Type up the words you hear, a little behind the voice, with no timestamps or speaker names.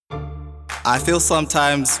I feel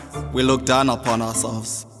sometimes we look down upon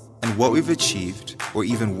ourselves and what we've achieved, or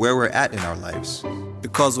even where we're at in our lives.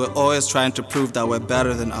 because we're always trying to prove that we're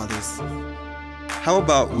better than others, How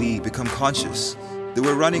about we become conscious that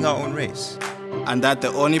we're running our own race? and that the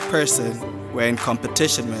only person we're in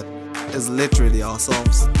competition with is literally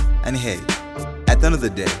ourselves. And hey, at the end of the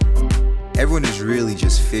day, everyone is really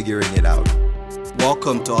just figuring it out,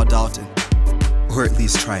 Welcome to adulting. or at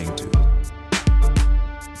least trying to.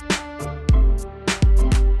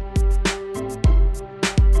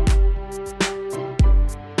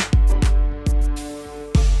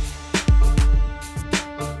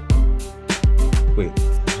 Wait,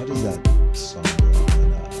 how does that song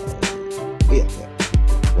go? Yeah.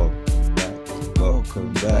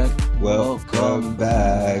 Welcome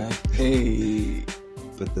back. Hey.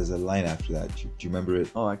 But there's a line after that. Do you remember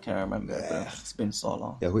it? Oh, I can't remember. It's been so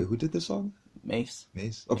long. Yeah, wait, who did the song? Mace.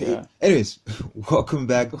 Mace? Okay. Yeah. Anyways, welcome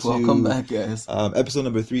back to Welcome back, guys. episode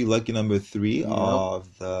number 3, lucky number 3 Yep.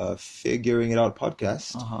 of the Figuring It Out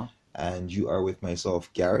podcast. Uh-huh. And you are with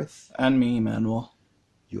myself, Gareth. And me, Emmanuel.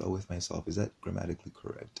 You are with myself. Is that grammatically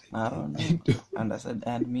correct? I don't know. And I said,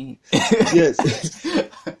 and me. Yes.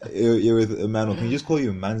 You're with Emmanuel. Can you just call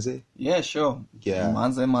you Manze? Yeah, sure. Yeah.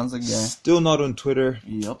 Manze guy. Still not on Twitter.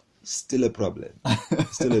 Yep. Still a problem.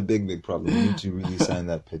 Still a big problem. We need to really sign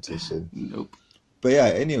that petition. Nope. But yeah,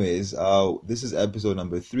 anyways, this is episode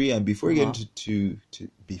number 3, and before we get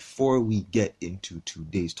before we get into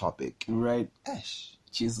today's topic, Right. Ash,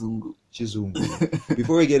 Chizungu. Chizungu.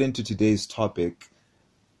 Before we get into today's topic,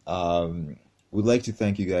 we'd like to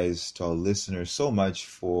thank you guys, to our listeners, so much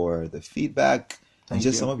for the feedback and Thank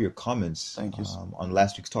just you. some of your comments. Thank you. On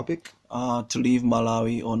last week's topic. To leave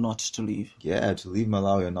Malawi or not to leave. Yeah, to leave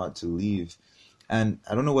Malawi or not to leave. And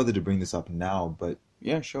I don't know whether to bring this up now, but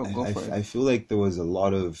Yeah, sure. Go for it. I feel like there was a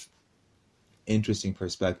lot of interesting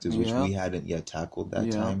perspectives which Yeah. we hadn't yet tackled that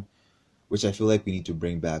Yeah. time, which I feel like we need to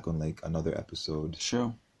bring back on like another episode.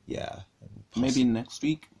 Sure. Yeah. And Maybe next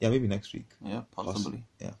week. Yeah, maybe next week. Yeah, possibly.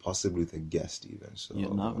 Possibly with a guest even. So You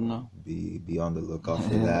never know. Be on the lookout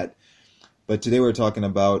for that. But today we're talking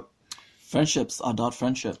about Friendships, adult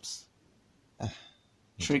friendships.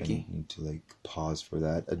 Tricky. Need to like pause for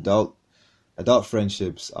that. Adult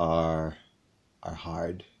friendships are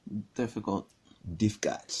hard. Difficult.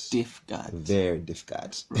 Difficult. Very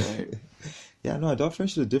difficult. Right. Yeah, no, adult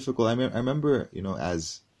friendships are difficult. I remember,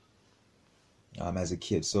 as a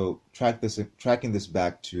kid. So tracking this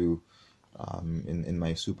back to in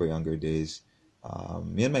my super younger days,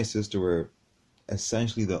 me and my sister were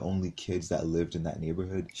essentially the only kids that lived in that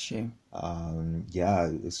neighborhood. Shame. Yeah,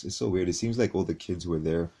 it's so weird. It seems like all the kids who were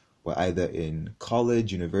there were either in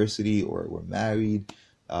college, university, or were married.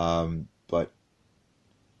 But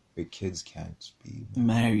your kids can't be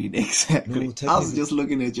Married, exactly. No, I was just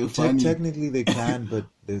looking at you funny. Technically they can, but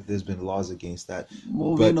there's been laws against that.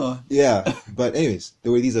 Moving But on. yeah, but anyways,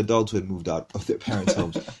 there were these adults who had moved out of their parents'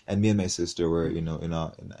 homes, and me and my sister were, in a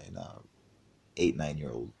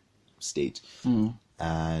 8-9-year-old state,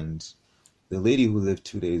 and the lady who lived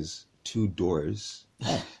 2 doors,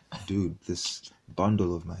 dude, this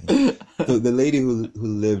bundle of mine. The lady who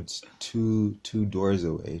lived two doors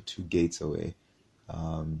away, 2 gates away,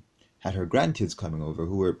 had her grandkids coming over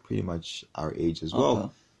who were pretty much our age as well.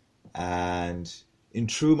 Okay. And in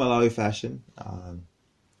true Malawi fashion,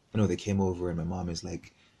 they came over and my mom is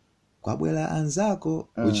like, "Kwabuela anzako,"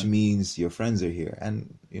 which means your friends are here.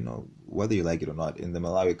 And, whether you like it or not, in the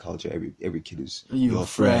Malawi culture, every kid is your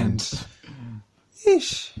friend.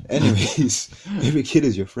 Ish. Anyways, every kid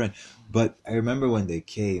is your friend. But I remember when they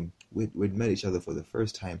came, we'd met each other for the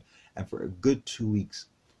first time, and for a good 2 weeks,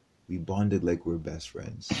 we bonded like we're best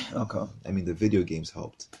friends. Okay. I mean, the video games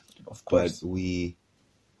helped, Of but course. we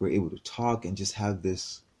were able to talk and just have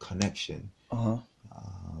this connection. Uh-huh.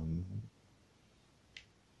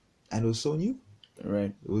 And it was so new.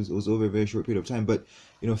 Right. It was over a very short period of time. But,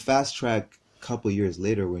 fast track a couple of years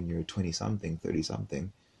later when you're 20-something,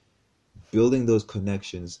 30-something, building those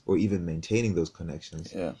connections or even maintaining those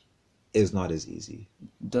connections Yeah. is not as easy.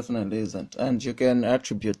 Definitely isn't. And you can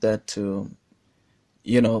attribute that to,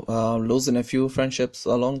 losing a few friendships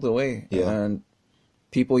along the way. Yeah. And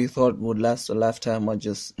people you thought would last a lifetime are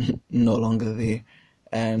just no longer there.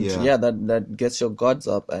 And Yeah. that gets your guards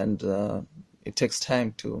up, and it takes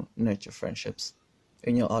time to nurture friendships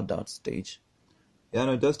in your adult stage. Yeah,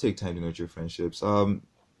 no, it does take time to nurture friendships.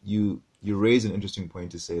 You raise an interesting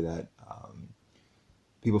point to say that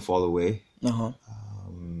people fall away. Uh-huh.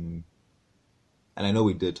 And I know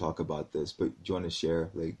we did talk about this, but do you want to share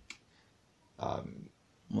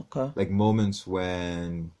Okay. like moments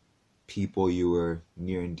when people you were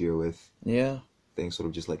near and dear with Yeah. things sort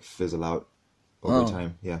of just like fizzle out over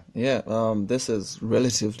time? Yeah. Yeah, this is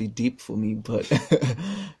relatively deep for me, but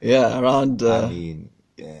yeah, around I mean,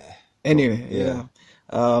 yeah. anyway, Yeah.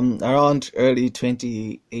 around early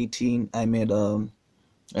 2018, I made a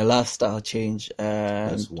lifestyle change,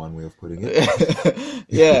 and That's one way of putting it.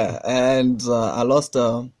 yeah, and I lost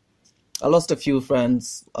a few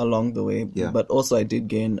friends along the way, Yeah. but also I did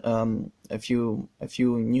gain a few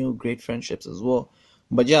new great friendships as well.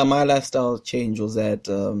 But yeah, my lifestyle change was that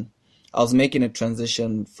I was making a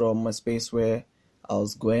transition from a space where I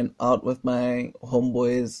was going out with my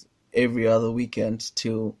homeboys every other weekend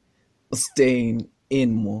to staying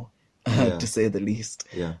in more, Yeah. to say the least.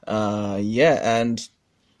 Yeah. Yeah, and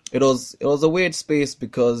it was a weird space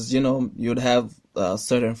because you'd have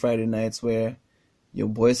certain Friday nights where your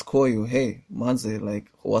boys call you, hey Manze,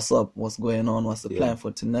 like what's up, what's going on, what's the plan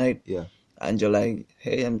for tonight? Yeah. And you're like,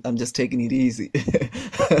 hey, I'm just taking it easy,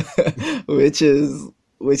 which is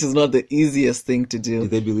not the easiest thing to do.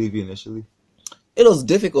 Did they believe you initially? It was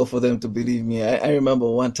difficult for them to believe me. I remember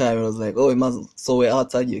one time it was like, oh, man, so we're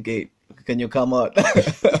outside your gate. Can you come out?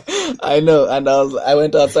 I know. And I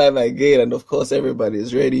went outside my gate, and of course everybody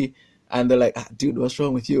is ready. And they're like, dude, what's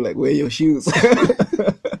wrong with you? Like, wear your shoes.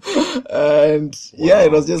 And yeah,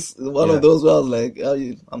 it was just one of those where I was like,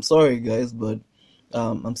 I'm sorry, guys, but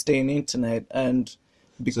I'm staying in tonight. And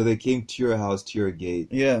So they came to your house, to your gate.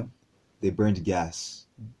 yeah, They burned gas.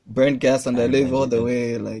 burned gas, and I And- live and all you- the and-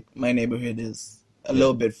 way. Like my neighborhood is a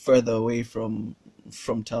little bit further away from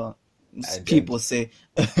town. And- People say,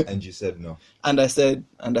 And you said no. and I said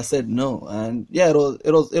no, and yeah,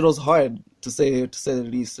 it was hard to say the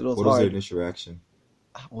least. It was What was their hard. initial reaction?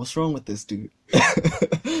 What's wrong with this dude?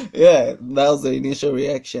 Yeah, that was the initial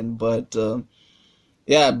reaction, but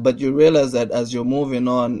yeah, but you realize that as you're moving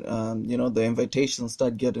on, the invitations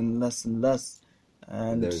start getting less and less,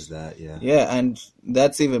 and There's that, yeah. yeah, and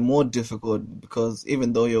that's even more difficult because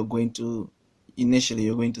even though initially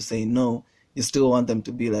you're going to say no, you still want them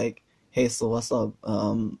to be like, hey, so what's up?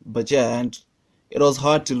 But yeah, and it was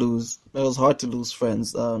hard to lose. It was hard to lose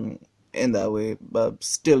friends in that way, but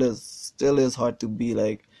still is hard to be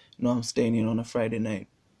like, no, I'm staying in on a Friday night.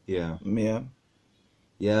 Yeah. Yeah.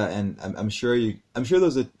 Yeah, and I'm sure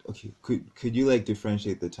those are okay. Could you like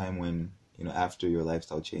differentiate the time when, after your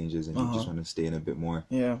lifestyle changes and you just want to stay in a bit more,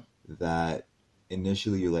 Yeah. that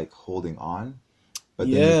initially you're like holding on, but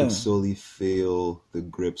then Yeah. you can slowly feel the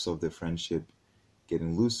grips of the friendship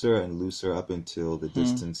getting looser and looser up until the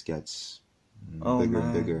distance gets Oh, bigger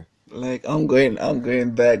and man. bigger. Like I'm going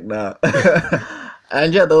back now.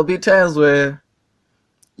 And yeah, there'll be times where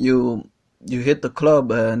you hit the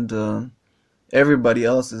club and everybody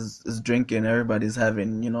else is drinking, everybody's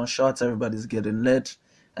having, shots, everybody's getting lit,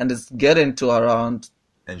 and it's getting to around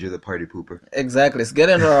And you're the party pooper. exactly, it's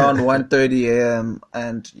getting around 1:30 a.m.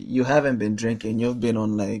 and you haven't been drinking, you've been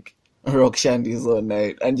on like rock shandies all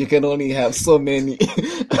night, and you can only have so many.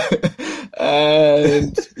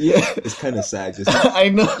 And yeah, It's kind of sad just I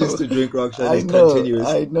know. just to drink rock I shandies know, continuous.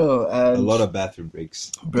 I know, A and lot of bathroom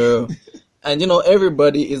breaks. bro, and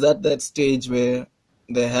everybody is at that stage where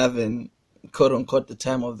they're having quote unquote the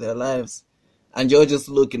time of their lives, and you're just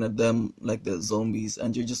looking at them like they're zombies,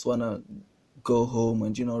 and you just wanna go home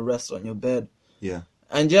and rest on your bed. Yeah.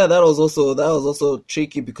 And yeah, that was also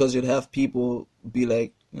tricky because you'd have people be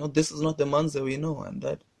like, this is not the Manze we know, and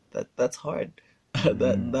that's hard.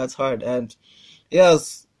 That's hard. And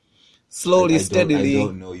yes, slowly, Like, steadily. I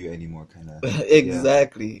don't know you anymore, kind of.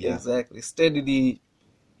 Exactly, Yeah. exactly. Steadily,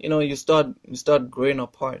 you start growing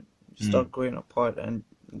apart. You start growing apart, and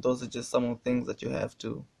those are just some of the things that you have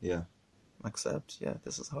to Yeah. accept. Yeah,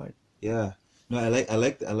 this is hard. Yeah. No, I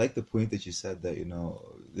like the point that you said that,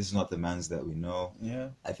 this is not the Mans that we know. Yeah.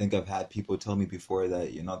 I think I've had people tell me before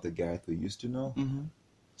that you're not the Gareth we used to know. Mm-hmm.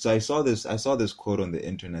 So I saw this quote on the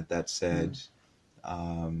internet that said,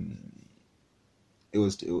 it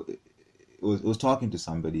was talking to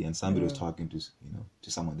somebody, and somebody was talking to to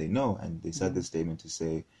someone they know, and they said this statement to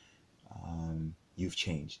say, you've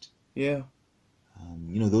changed. Yeah.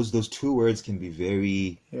 Those two words can be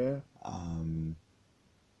very Yeah.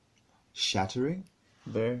 shattering,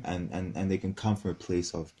 Very. and they can come from a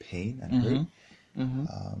place of pain and hurt. Mm-hmm.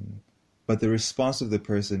 But the response of the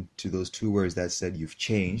person to those two words that said you've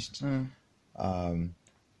changed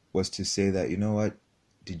was to say that, you know what,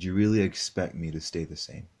 did you really expect me to stay the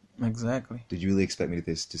same? Exactly. Did you really expect me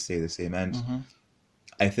to stay the same? And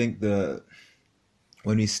I think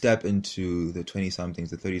when we step into the 20-somethings,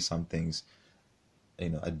 the 30-somethings,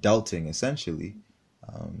 adulting essentially,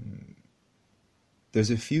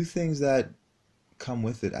 there's a few things that come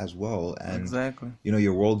with it as well, and Exactly. you know,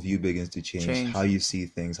 your worldview begins to change, how you see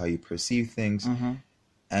things, how you perceive things,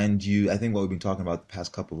 and I think what we've been talking about the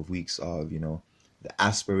past couple of weeks of, you know, the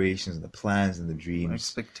aspirations and the plans and the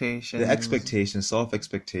dreams, Expectations. self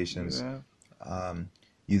expectations. Yeah.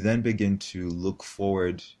 You then begin to look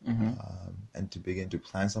forward and to begin to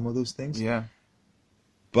plan some of those things. Yeah.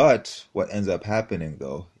 But what ends up happening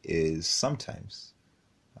though is sometimes,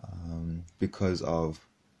 because of,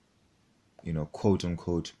 you know, quote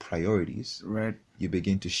unquote priorities, Right. you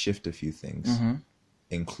begin to shift a few things,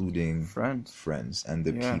 including Friends. and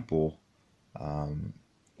the Yeah. people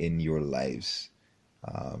in your lives.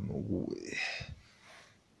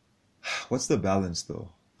 What's the balance though?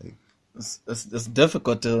 Like, It's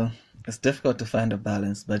difficult to find a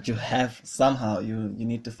balance, but you have somehow you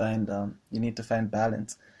need to find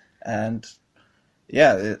balance, and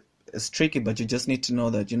yeah, it's tricky, but you just need to know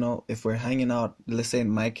that, you know, if we're hanging out, let's say in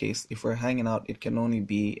my case, if we're hanging out, it can only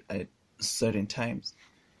be at certain times.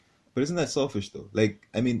 but isn't that selfish though? Like,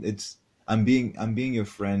 I mean, I'm being your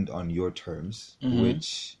friend on your terms,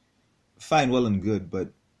 which fine, well and good, but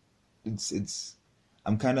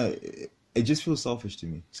I'm kind of, it just feels selfish to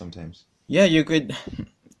me sometimes. Yeah, you could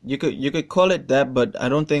call it that, but I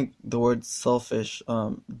don't think the word selfish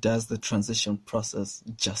does the transition process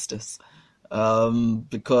justice.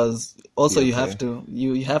 Because also Yeah, you okay. have to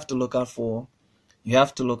you have to look out for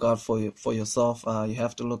for yourself. You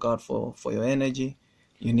have to look out for your energy.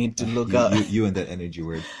 You need to look out. You and that energy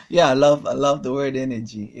word. Yeah, I love the word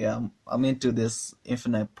energy. Yeah, I'm into this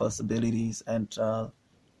infinite possibilities and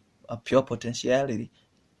a pure potentiality.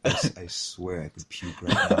 I swear I could puke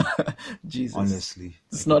right now. Jesus, Honestly,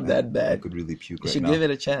 it's not that bad. I could really puke You right should now. give it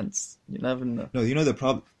a chance. You never know. No, you know the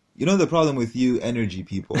problem. You know the problem with you, energy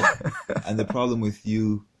people, and the problem with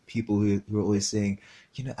you people who are always saying,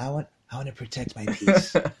 you know, I want to protect my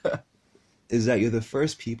peace, is that you're the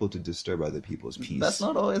first people to disturb other people's peace. That's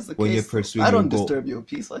not always the when case. you're pursuing I don't your goal. disturb your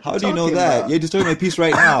peace. What How do you know that? You're disturbing my peace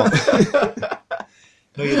right now.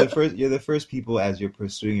 No, you're the first people, as you're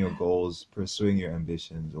pursuing your goals, pursuing your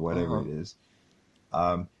ambitions, or whatever it is.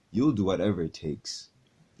 You'll do whatever it takes,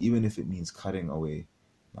 even if it means cutting away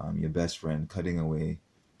your best friend, cutting away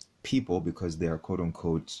people because they are quote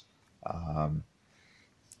unquote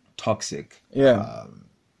toxic. Yeah.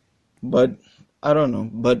 But I don't know.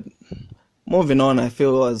 But moving on, I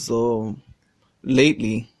feel as though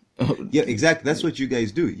lately. Yeah, exactly. That's what you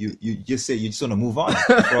guys do. You just say you just want to move on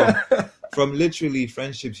from literally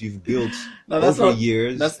friendships you've built over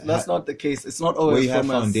years. That's not the case. It's not Where always you have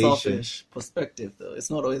from a foundation. selfish perspective, though.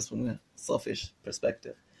 It's not always from a selfish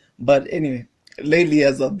perspective. But anyway, lately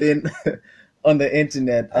as I've been on the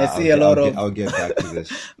internet, I see a lot of. I'll get back to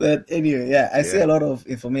this. But anyway, yeah, I see a lot of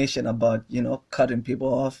information about, you know, cutting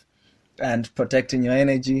people off and protecting your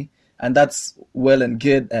energy. And that's well and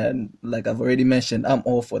good. And like I've already mentioned, I'm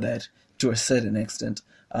all for that to a certain extent.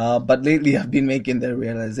 But lately I've been making the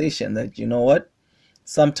realization that, you know what,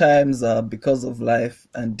 sometimes because of life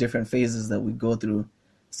and different phases that we go through,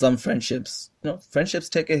 some friendships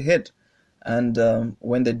take a hit. And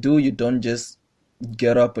when they do, you don't just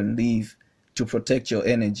get up and leave to protect your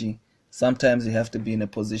energy. Sometimes you have to be in a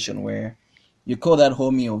position where you call that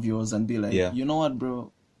homie of yours and be like, you know what,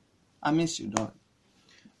 bro, I miss you, dog.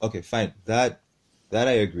 Okay, fine. That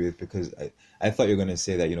I agree with, because I thought you were gonna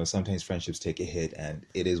say that, you know, sometimes friendships take a hit and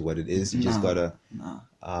it is what it is. You just gotta.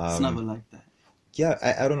 It's never like that. Yeah,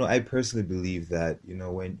 I don't know. I personally believe that, you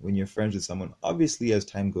know, when you're friends with someone, obviously as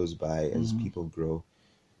time goes by, as people grow,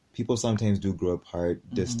 people sometimes do grow apart.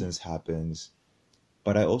 Distance happens,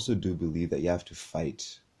 but I also do believe that you have to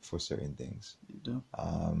fight for certain things. You do.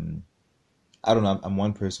 I don't know. I'm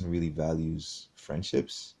one person who really values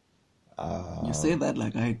friendships. You say that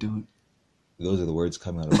like I do. Those are the words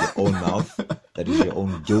coming out of your own mouth. That is your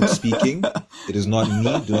own guilt speaking. It is not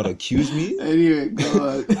me. Do not accuse me. Anyway,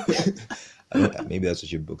 go on. Maybe that's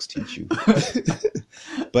what your books teach you.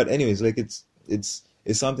 But anyways, like it's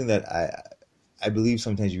something that I believe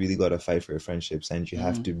sometimes you really got to fight for your friendships, and you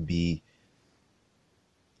have to be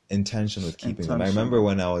intentional with keeping them. I remember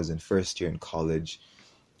when I was in first year in college,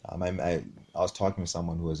 I was talking to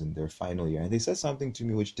someone who was in their final year, and they said something to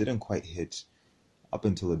me which didn't quite hit up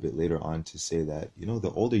until a bit later on, to say that, you know,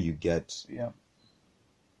 the older you get,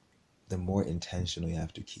 the more intentional you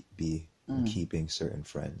have to be in keeping certain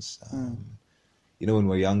friends. You know, when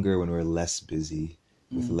we're younger, when we're less busy,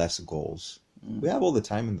 with less goals, we have all the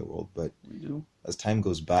time in the world, but We do. as time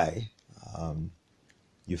goes by,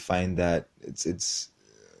 you find that it's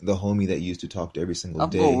the homie that you used to talk to every single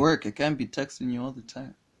I've day. got work. I can't be texting you all the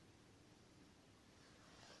time.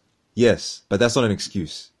 Yes, but that's not an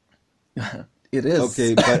excuse. It is.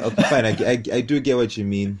 Okay, but okay, fine. I do get what you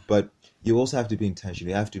mean, but you also have to be intentional.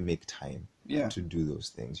 You have to make time Yeah. to do those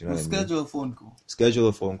things. You know what I mean? Schedule a phone call. Schedule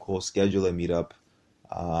a phone call, schedule a meetup,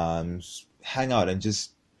 hang out, and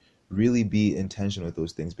just really be intentional with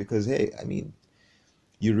those things. Because hey, I mean,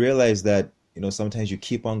 you realize that sometimes you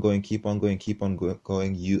keep on going,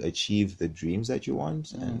 going. You achieve the dreams that you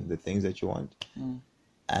want and the things that you want,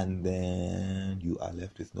 and then you are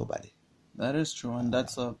left with nobody. That is true, and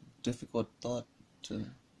that's a difficult thought to.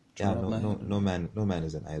 Yeah, no man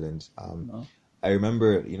is an island. No. I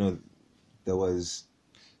remember, there was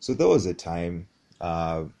a time,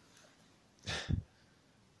 for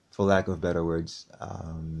lack of better words,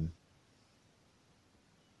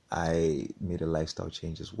 I made a lifestyle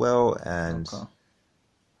change as well, and Okay.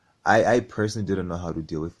 I personally didn't know how to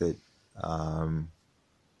deal with it, and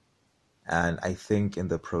I think in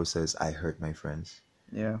the process I hurt my friends,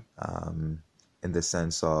 Yeah. in the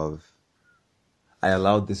sense of I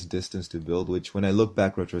allowed this distance to build, which when I look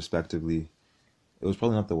back retrospectively, it was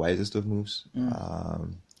probably not the wisest of moves,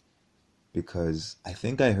 because I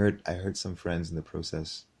think I hurt some friends in the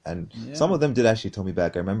process, and Yeah. some of them did actually tell me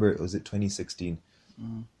back. I remember, was it 2016?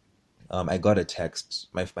 I got a text.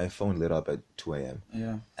 My phone lit up at 2 a.m.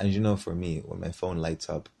 Yeah. And for me, when my phone lights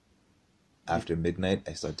up after midnight,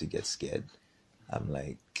 I start to get scared. I'm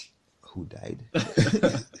like, who died?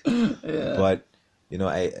 Yeah. But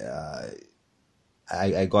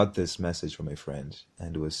I got this message from my friend,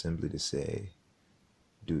 and it was simply to say,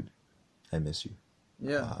 dude, I miss you.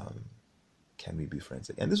 Yeah. Can we be friends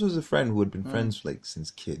again? And this was a friend who had been friends like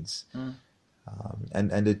since kids.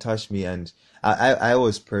 And it touched me, and I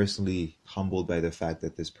was personally humbled by the fact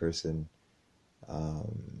that this person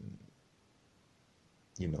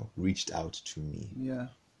reached out to me. Yeah.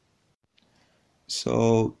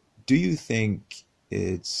 So do you think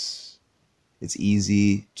it's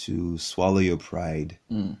easy to swallow your pride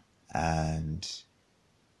and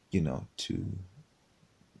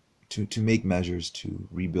to make measures to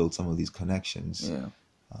rebuild some of these connections?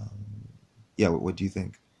 Yeah. What do you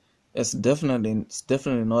think? It's definitely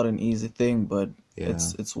not an easy thing, but Yeah.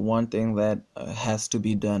 it's one thing that has to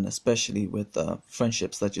be done, especially with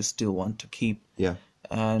friendships that you still want to keep. Yeah.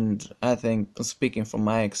 And I think, speaking from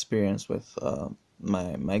my experience with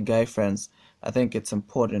my guy friends, I think it's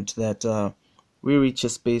important that we reach a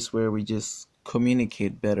space where we just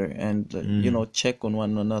communicate better and check on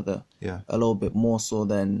one another Yeah. a little bit more so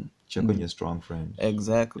than Check on your strong friends.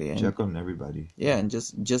 exactly, and Check on everybody. yeah, and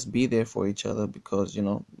just be there for each other, because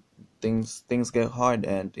things get hard,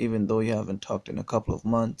 and even though you haven't talked in a couple of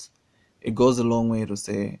months, it goes a long way to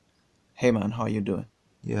say, hey man, how you doing?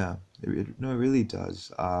 Yeah, it really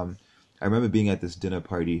does. I remember being at this dinner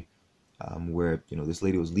party where this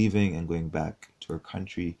lady was leaving and going back to her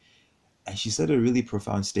country, and she said a really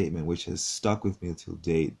profound statement which has stuck with me till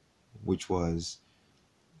date, which was,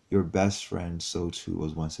 "Your best friend, so too,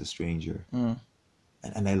 was once a stranger," and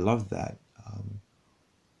I love that.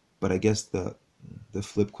 But I guess the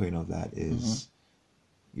flip coin of that is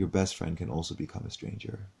your best friend can also become a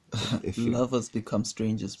stranger if you Lovers become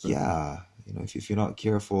strangers, bro. yeah, if you're not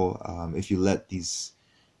careful, if you let these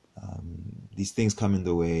things come in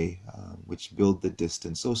the way, which build the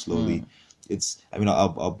distance so slowly.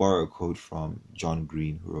 I'll borrow a quote from John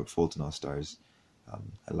Green, who wrote Fault in Our Stars.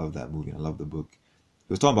 I love that movie and I love the book. He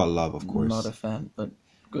was talking about love, of course. Not a fan, but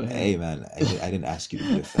go ahead. Hey man, I didn't ask you to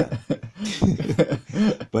be a fan.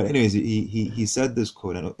 But anyways, he said this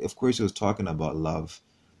quote, and of course he was talking about love,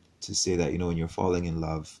 to say that when you're falling in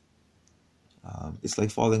love, it's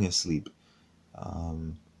like falling asleep,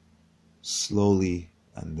 slowly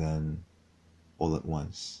and then all at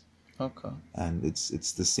once. Okay. And it's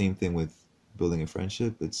the same thing with building a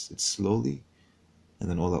friendship. It's slowly and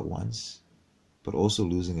then all at once. But also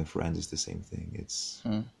losing a friend is the same thing. It's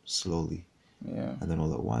slowly Yeah. and then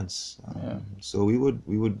all at once. Yeah. So we would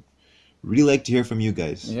really like to hear from you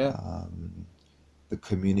guys. Yeah. The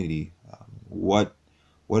community. What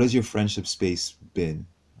has your friendship space been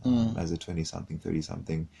as a 20-something,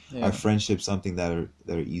 30-something? Yeah. Are friendships something that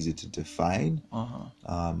are easy to define?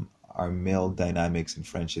 Are male dynamics in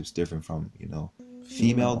friendships different from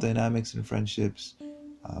female dynamics in friendships?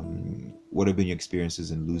 What have been your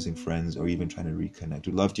experiences in losing friends or even trying to reconnect?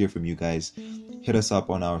 We'd love to hear from you guys. Hit us up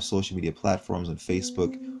on our social media platforms on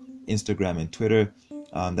Facebook, Instagram, and Twitter.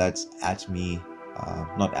 That's at me,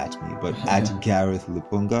 not at me, but at Gareth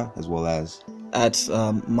Lupunga, as well as At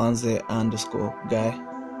Manze_guy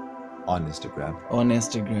on Instagram. on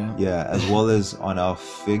Instagram. Yeah, as well as on our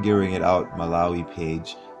Figuring It Out Malawi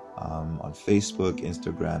page on Facebook,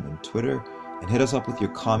 Instagram, and Twitter. And hit us up with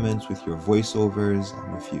your comments, with your voiceovers.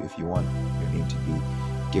 If you want your name to be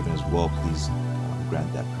given as well, please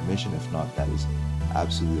grant that permission. If not, that is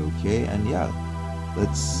absolutely okay. And yeah,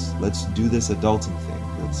 let's do this adulting thing.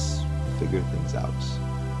 Let's figure things out.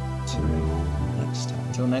 Till next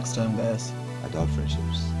time. Till next time, guys. Adult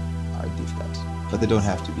friendships are difficult, but they don't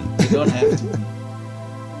have to be. They don't have to be.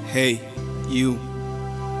 Hey, you're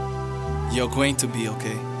going to be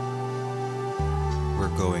okay.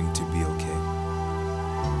 We're going to be okay.